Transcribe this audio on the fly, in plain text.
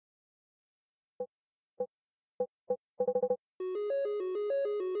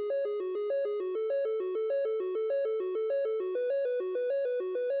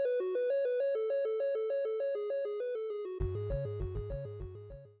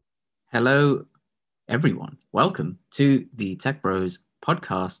Hello, everyone. Welcome to the Tech Bros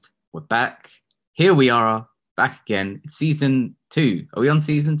podcast. We're back. Here we are, back again. It's season two. Are we on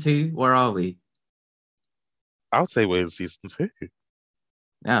season two? Where are we? I would say we're in season two.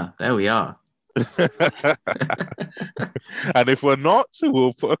 Yeah, there we are. And if we're not,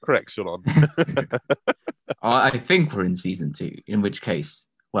 we'll put a correction on. I think we're in season two, in which case,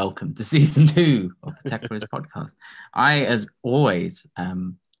 welcome to season two of the Tech Bros podcast. I, as always,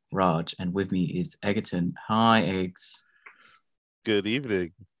 am Raj, and with me is Egerton. Hi, Eggs. Good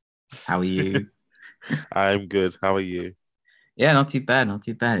evening. How are you? I'm good. How are you? Yeah, not too bad, not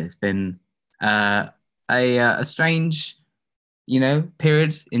too bad. It's been uh, a strange,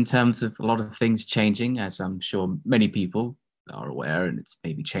 period in terms of a lot of things changing, as I'm sure many people are aware, and it's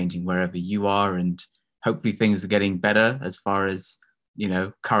maybe changing wherever you are, and hopefully things are getting better as far as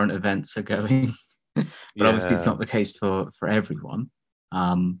current events are going. But obviously, it's Yeah. not the case for everyone.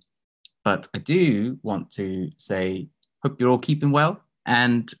 Um, but I do want to say, hope you're all keeping well,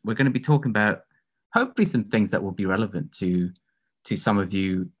 and we're going to be talking about hopefully some things that will be relevant to some of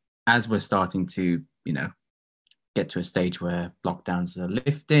you as we're starting to, get to a stage where lockdowns are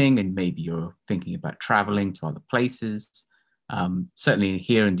lifting and maybe you're thinking about traveling to other places. Certainly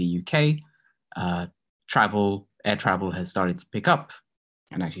here in the UK, air travel has started to pick up,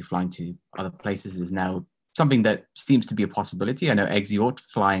 and actually flying to other places is now something that seems to be a possibility. I know Eggs, you're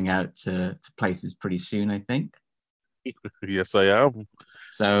flying out to places pretty soon, I think. Yes, I am.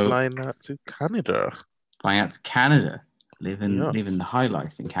 So Flying out to Canada. flying out to Canada, living the Yes. high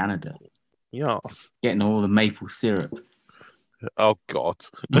life in Canada, Yes. getting all the maple syrup. Oh God.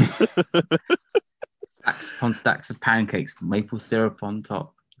 Stacks upon stacks of pancakes with maple syrup on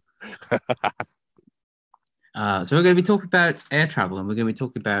top. So we're going to be talking about air travel, and we're going to be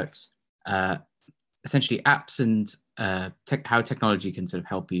talking about uh, essentially apps and how technology can sort of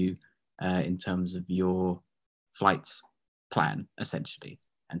help you in terms of your flight plan, essentially,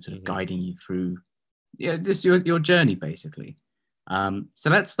 and sort of Mhm. guiding you through this your journey, basically. So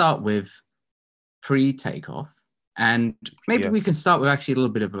let's start with pre-takeoff, and maybe we can Yes. start with actually a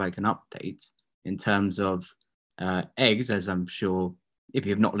little bit of like an update in terms of Eggs, as I'm sure if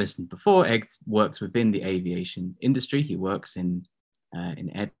you have not listened before, Eggs works within the aviation industry. He works in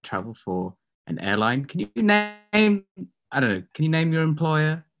air travel for an airline. Can you name? I don't know. Can you name your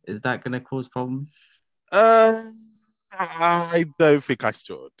employer? Is that going to cause problems? I don't think I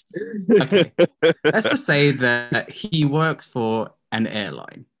should. Okay, let's just say that he works for an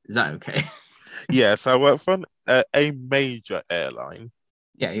airline. Is that okay? Yes, I work for a major airline.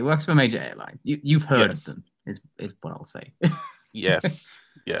 Yeah, he works for a major airline. You've heard of Yes. them, is what I'll say. Yes.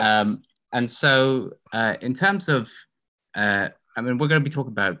 Yes. um, and so, in terms of, I mean, we're going to be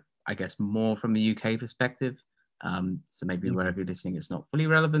talking about, I guess, more from the UK perspective. So maybe Mhm. wherever you're listening, it's not fully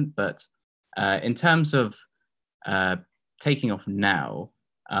relevant. But in terms of uh, taking off now,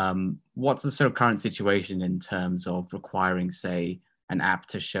 what's the sort of current situation in terms of requiring, say, an app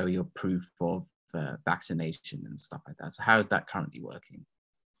to show your proof of vaccination and stuff like that? So, how is that currently working?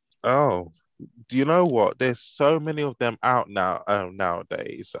 Oh, do you know what? There's so many of them out now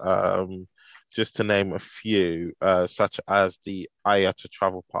nowadays. Just to name a few, such as the IATA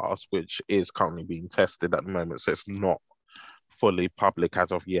Travel Pass, which is currently being tested at the moment, so it's not fully public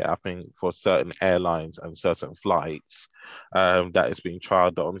as of yet. I think for certain airlines and certain flights, that is being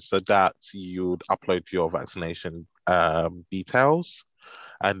trialed on, so that you'd upload your vaccination details,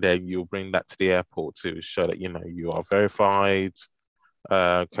 and then you'll bring that to the airport to show that you are verified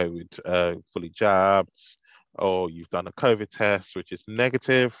COVID fully jabbed, or you've done a COVID test, which is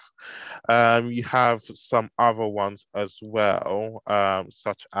negative. You have some other ones as well,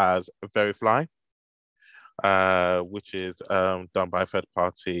 such as Verifly, which is done by a third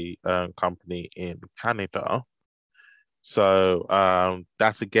party company in Canada. So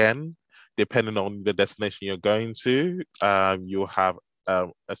that's again, depending on the destination you're going to, you'll have a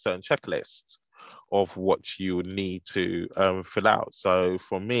certain checklist of what you need to fill out. So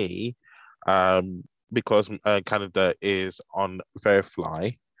for me, um, because Canada is on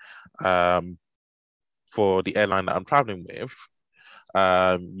Verifly, um, for the airline that I'm traveling with,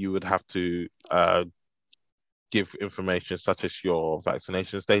 you would have to give information such as your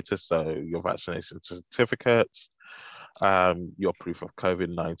vaccination status, so your vaccination certificates, your proof of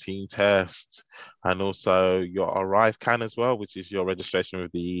COVID-19 test, and also your Arrive Can as well, which is your registration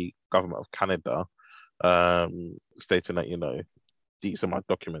with the government of Canada, stating that, these are my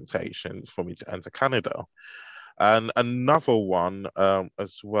documentations for me to enter Canada. And another one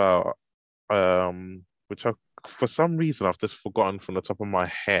as well, which for some reason I've just forgotten from the top of my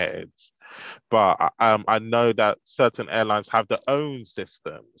head, but I know that certain airlines have their own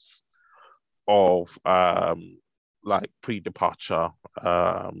systems. of like pre-departure,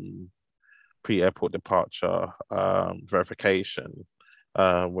 pre-airport departure verification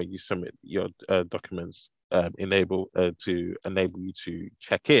when you submit your documents to enable you to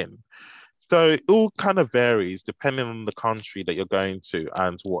check in. So it all kind of varies depending on the country that you're going to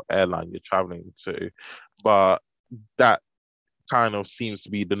and what airline you're traveling to. But that kind of seems to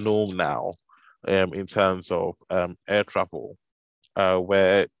be the norm now in terms of air travel,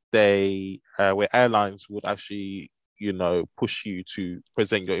 where where airlines would actually, push you to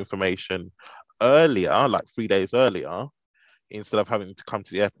present your information earlier, like 3 days earlier, instead of having to come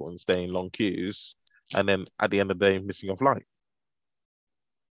to the airport and stay in long queues, and then at the end of the day, missing your flight.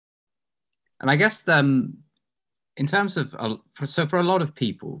 And I guess in terms of for a lot of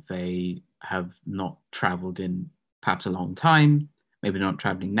people, they have not traveled in perhaps a long time. Maybe not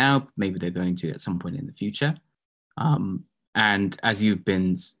traveling now. Maybe they're going to at some point in the future. And as you've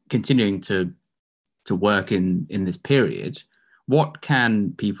been continuing to work in this period, what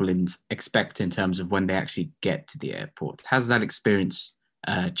can people expect in terms of when they actually get to the airport? Has that experience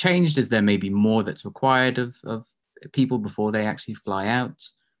changed? Is there maybe more that's required of people before they actually fly out,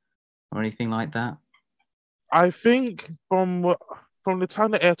 or anything like that? I think from the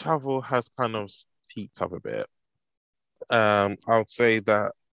time that air travel has kind of peaked up a bit, I would say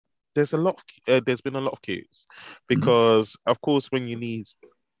that there's been a lot of queues Mhm. because, of course, when you need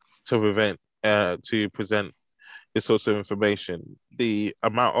to present this sort of information, the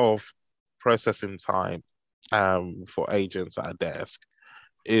amount of processing time for agents at a desk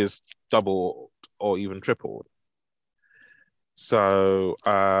is double or even tripled. So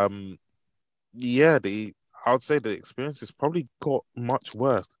yeah, the I would say the experience has probably got much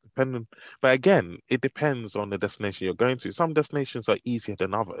worse, depending. But again, it depends on the destination you're going to. Some destinations are easier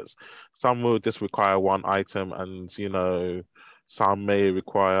than others. Some will just require one item, and some may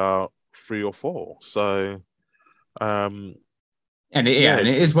require three or four. So, um, Yeah, yeah, and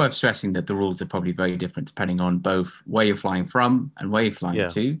it is worth stressing that the rules are probably very different depending on both where you're flying from and where you're flying yeah,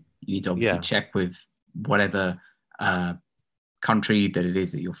 to. You need to obviously yeah, check with whatever uh, country that it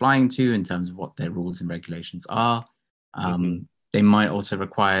is that you're flying to in terms of what their rules and regulations are. hmm They might also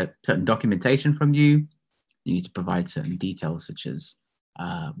require certain documentation from you. You need to provide certain details such as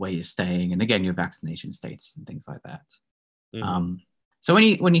where you're staying and again your vaccination status and things like that. hmm Um, so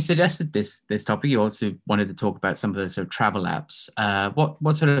when you suggested this topic, you also wanted to talk about some of the sort of travel apps.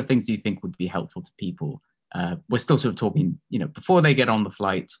 What sort of things do you think would be helpful to people? We're still sort of talking, before they get on the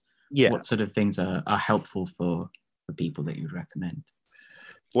flight. yeah. What sort of things are helpful for people that you would recommend?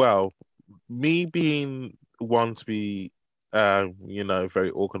 Well, me being one to be,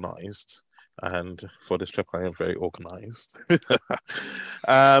 very organized, and for this trip, I am very organized.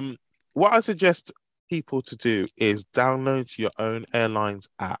 Um, what I suggest people to do is download your own airline's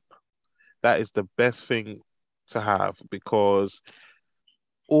app. That is the best thing to have because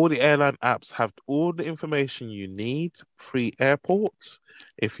all the airline apps have all the information you need pre-airport.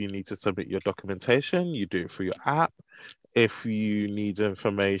 If you need to submit your documentation, you do it through your app. If you need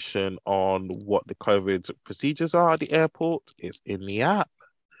information on what the COVID procedures are at the airport, it's in the app.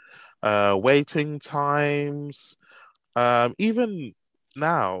 Waiting times, even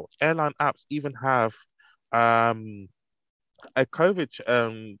now, airline apps even have um, a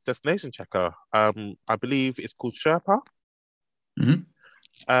COVID destination checker. I believe it's called Sherpa, Mhm.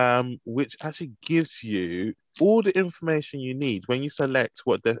 which actually gives you all the information you need when you select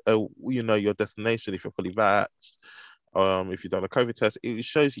your destination. If you're fully vaxxed, if you've done a COVID test, it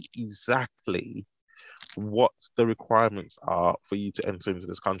shows you exactly what the requirements are for you to enter into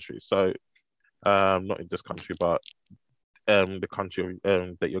this country. So, not in this country, but the country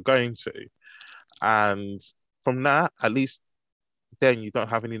that you're going to. And from that, at least then you don't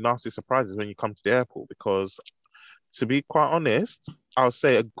have any nasty surprises when you come to the airport. Because to be quite honest, I'll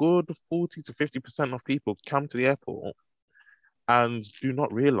say a good 40 to 50% of people come to the airport and do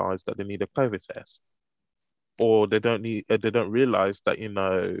not realize that they need a COVID test, or they don't realize that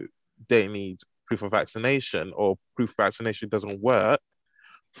they need proof of vaccination, or proof of vaccination doesn't work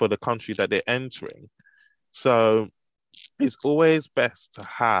for the country that they're entering. So it's always best to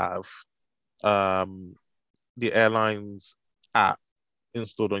have um, the airline's app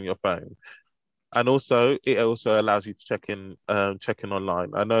installed on your phone. And also, it also allows you to check in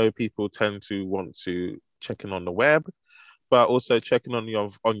online. I know people tend to want to check in on the web, but also checking on your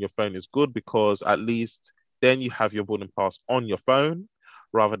phone is good because at least then you have your boarding pass on your phone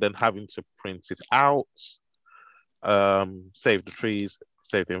rather than having to print it out. Save the trees,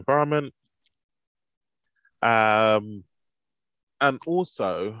 save the environment. Um, and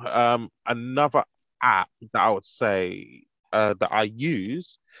also another app that I would say that I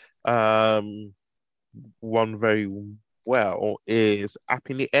use um, one very well is App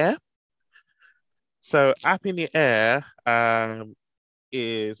in the Air. So App in the Air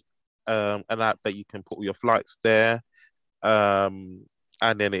is an app that you can put all your flights there. Um,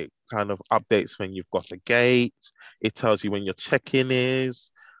 and then it kind of updates when you've got a gate. It tells you when your check-in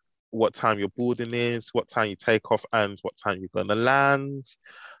is, what time your boarding is, what time you take off, and what time you're going to land.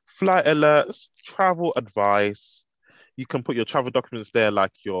 Flight alerts, travel advice. You can put your travel documents there,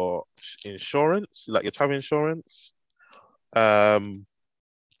 like your insurance, like your travel insurance, um,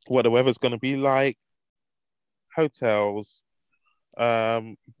 what the weather's going to be like, hotels,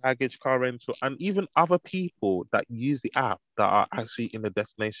 baggage, car rental, and even other people that use the app that are actually in the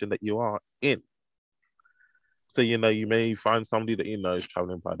destination that you are in. So, you may find somebody that is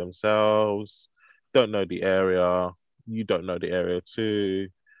traveling by themselves, don't know the area, you don't know the area too.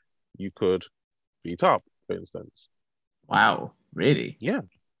 You could meet up, for instance. Wow, really? Yeah,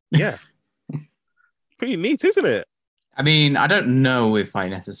 yeah. Pretty neat, isn't it? I mean, I don't know if I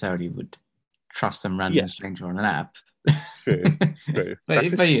necessarily would trust some Yeah, random stranger on an app. true, true. That but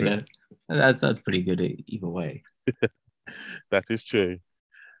is you true. know, that's pretty good either way. That is true.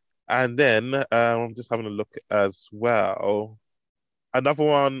 And then I'm just having a look as well. Another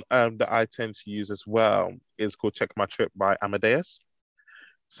one that I tend to use as well is called Check My Trip by Amadeus.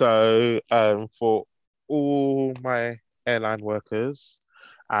 So for all my airline workers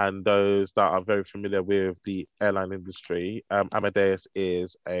and those that are very familiar with the airline industry, Amadeus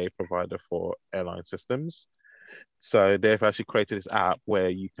is a provider for airline systems. So they've actually created this app where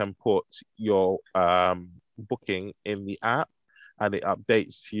you can put your booking in the app and it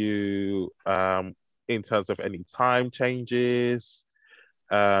updates you in terms of any time changes,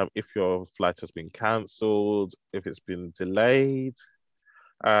 if your flight has been cancelled, if it's been delayed,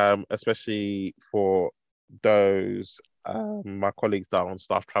 especially for those my colleagues that are on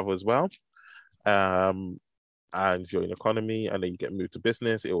staff travel as well. Um, and you're in economy and then you get moved to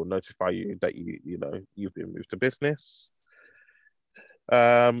business, it will notify you that you've been moved to business.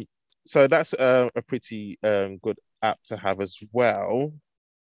 Um, so that's a pretty good app to have as well.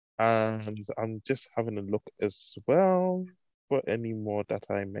 And I'm just having a look as well for any more that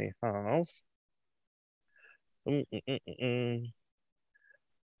I may have. Mm, mm, mm, mm, mm.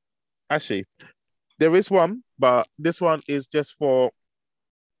 Actually, there is one, but this one is just for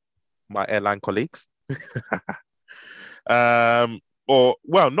my airline colleagues. Um, or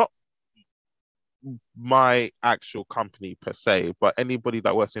well, not my actual company per se, but anybody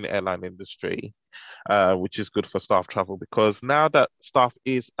that works in the airline industry, which is good for staff travel because now that travel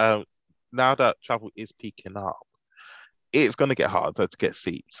is peaking up, it's going to get harder to get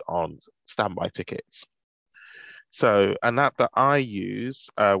seats on standby tickets. So an app that I use,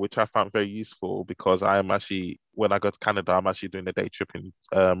 which I found very useful because I am actually, when I go to Canada, I'm actually doing a day trip in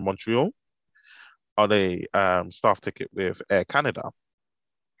Montreal on a staff ticket with Air Canada.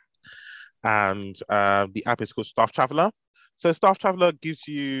 And the app is called Staff Traveler. So Staff Traveler gives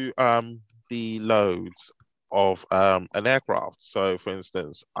you the loads of an aircraft. So for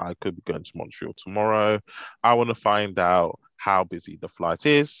instance, I could be going to Montreal tomorrow. I want to find out how busy the flight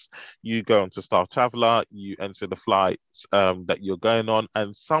is. You go onto Staff Traveler, you enter the flights that you're going on,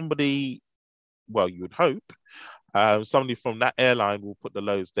 and somebody, well, you would hope, somebody from that airline will put the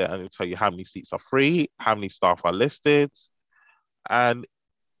loads there and it'll tell you how many seats are free, how many staff are listed, and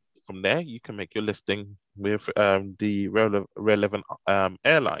from there you can make your listing with the relevant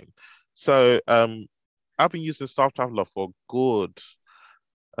airline. So I've been using Staff Traveler for good.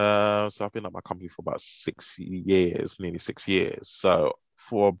 So I've been at my company for about 6 years, nearly 6 years. So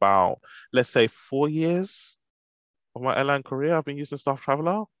for about, let's say, 4 years of my airline career, I've been using Staff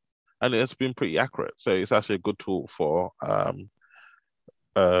Traveler, and it's been pretty accurate. So it's actually a good tool for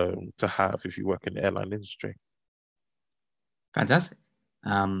to have if you work in the airline industry. Fantastic.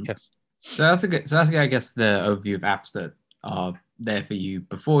 Um, Yes. so that's a good. So that's I guess the overview of apps that are there for you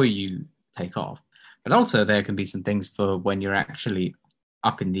before you take off, but also there can be some things for when you're actually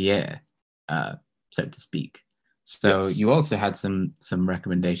up in the air, uh, so to speak. So Yes. you also had some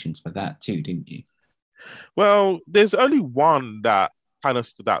recommendations for that too, didn't you? Well, there's only one that kind of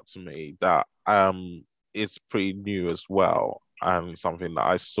stood out to me that is pretty new as well, and something that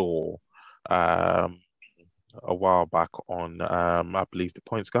I saw um a while back on I believe the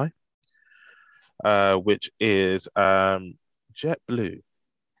Points Guy, which is JetBlue,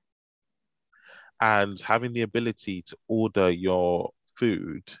 and having the ability to order your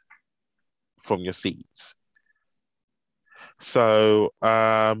food from your seats. So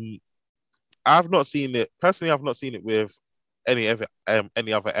I've not seen it personally. I've not seen it with any other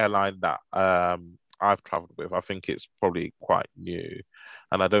airline that I've traveled with. I think it's probably quite new,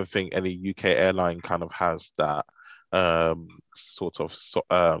 and I don't think any UK airline kind of has that sort of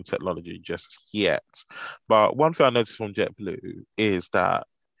technology just yet. But one thing I noticed from JetBlue is that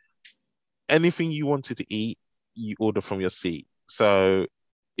anything you wanted to eat, you order from your seat. So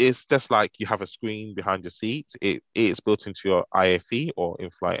it's just like you have a screen behind your seat. It is built into your IFE or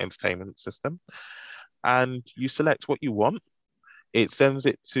in-flight entertainment system, and you select what you want. It sends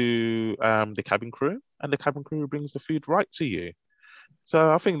it to the cabin crew, and the cabin crew brings the food right to you.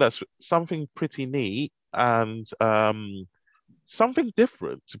 So I think that's something pretty neat and something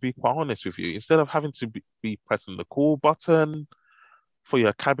different, to be quite honest with you. Instead of having to be pressing the call button for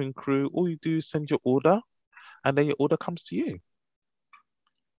your cabin crew, all you do is send your order, and then your order comes to you.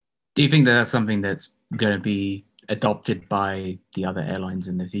 Do you think that that's something that's going to be adopted by the other airlines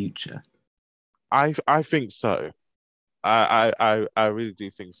in the future? I think so. I really do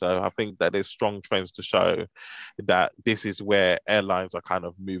think so. I think that there's strong trends to show that this is where airlines are kind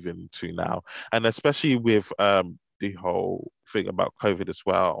of moving to now, and especially with the whole thing about COVID as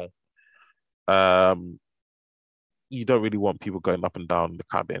well. Um, you don't really want people going up and down the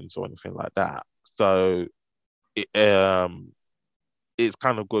cabins or anything like that. So it, it's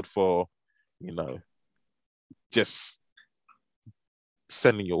kind of good for, you know, just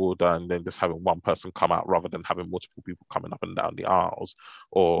sending your order and then just having one person come out rather than having multiple people coming up and down the aisles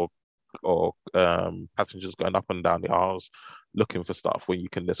or passengers going up and down the aisles looking for stuff when you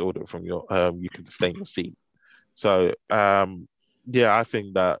can just order it from your you can just stay in your seat. So yeah, I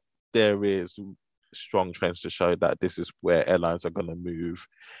think that there is strong trends to show that this is where airlines are going to move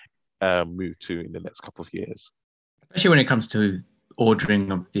to in the next couple of years. Especially when it comes to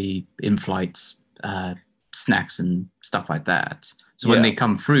ordering of the in-flights, snacks and stuff like that. So when they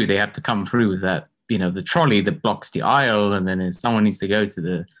come through, they have to come through with that, the trolley that blocks the aisle, and then if someone needs to go to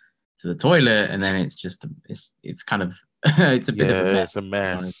the toilet, and then it's just it's kind of it's a bit of a mess. It's a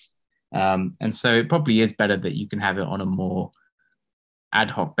mess. And so it probably is better that you can have it on a more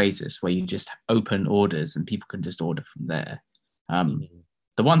ad hoc basis where you just open orders and people can just order from there.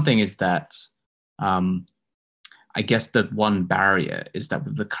 The one thing is that I guess the one barrier is that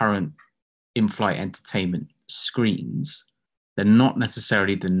with the current in-flight entertainment screens, they're not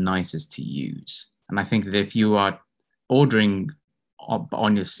necessarily the nicest to use. And I think that if you are ordering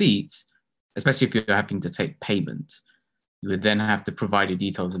on your seat, especially if you're having to take payment, you would then have to provide your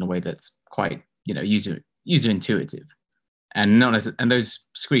details in a way that's quite, user intuitive. And and those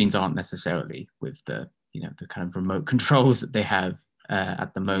screens aren't necessarily with the kind of remote controls that they have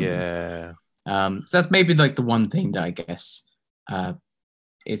at the moment. Yeah. So that's maybe like the one thing that I guess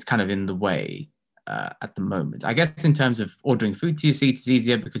is kind of in the way at the moment. I guess in terms of ordering food to your seat, it's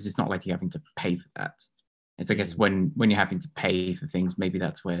easier because it's not like you're having to pay for that. It's I guess when you're having to pay for things, maybe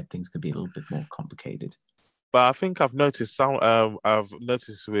that's where things could be a little bit more complicated. But I think I've noticed I've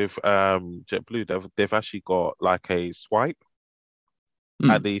noticed with JetBlue they've actually got like a swipe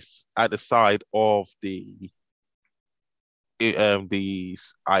at the side of the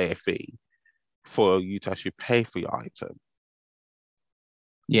IFE for you to actually pay for your item.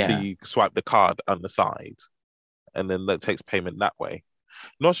 Yeah. So you swipe the card on the side and then that takes payment that way.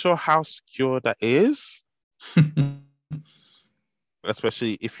 Not sure how secure that is,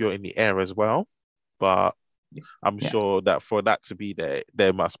 especially if you're in the air as well. But I'm sure that for that to be there,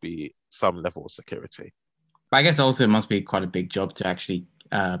 there must be some level of security. But I guess also it must be quite a big job to actually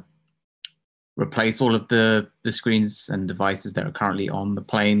replace all of the screens and devices that are currently on the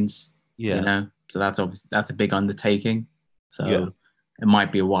planes. Yeah. So that's a big undertaking. So it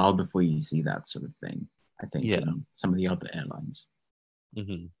might be a while before you see that sort of thing, I think, in some of the other airlines.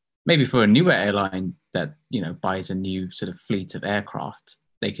 Maybe for a newer airline that, buys a new sort of fleet of aircraft,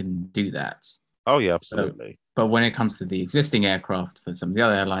 they can do that. Oh, yeah, absolutely. But when it comes to the existing aircraft for some of the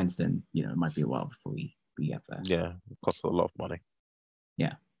other airlines, then, it might be a while before we get there. Yeah, it costs a lot of money.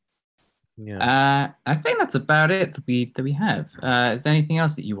 Yeah. Yeah. I think that's about it that we have. Is there anything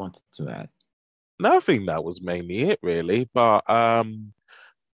else that you wanted to add? No, I think that was mainly it, really. But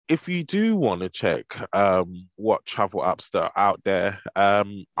if you do want to check what travel apps that are out there,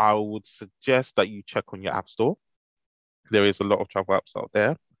 I would suggest that you check on your app store. There is a lot of travel apps out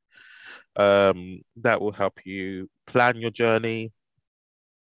there that will help you plan your journey,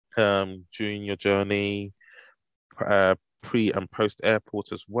 during your journey, pre and post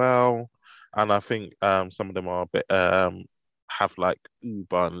airport as well. And I think some of them are a bit have like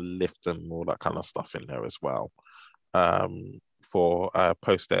Uber and Lyft and all that kind of stuff in there as well. For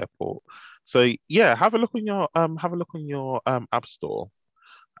post airport. So yeah, have a look on your app store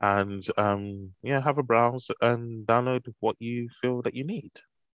and have a browse and download what you feel that you need.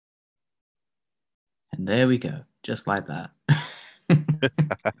 And there we go, just like that. So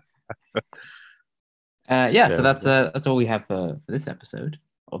There we go. that's all we have for this episode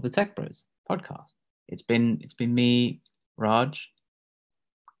of the Tech Bros podcast. It's been me, Raj.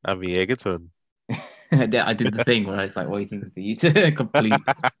 I'm Egerton. I did the thing where I was like waiting for you to complete.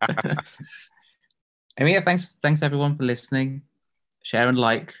 And yeah, thanks everyone for listening. Share and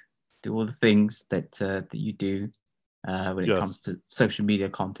like, do all the things that you do when it comes to social media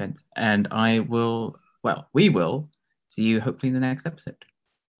content. And we will see you hopefully in the next episode.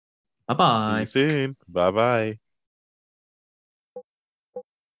 Bye bye. See you soon. Bye bye.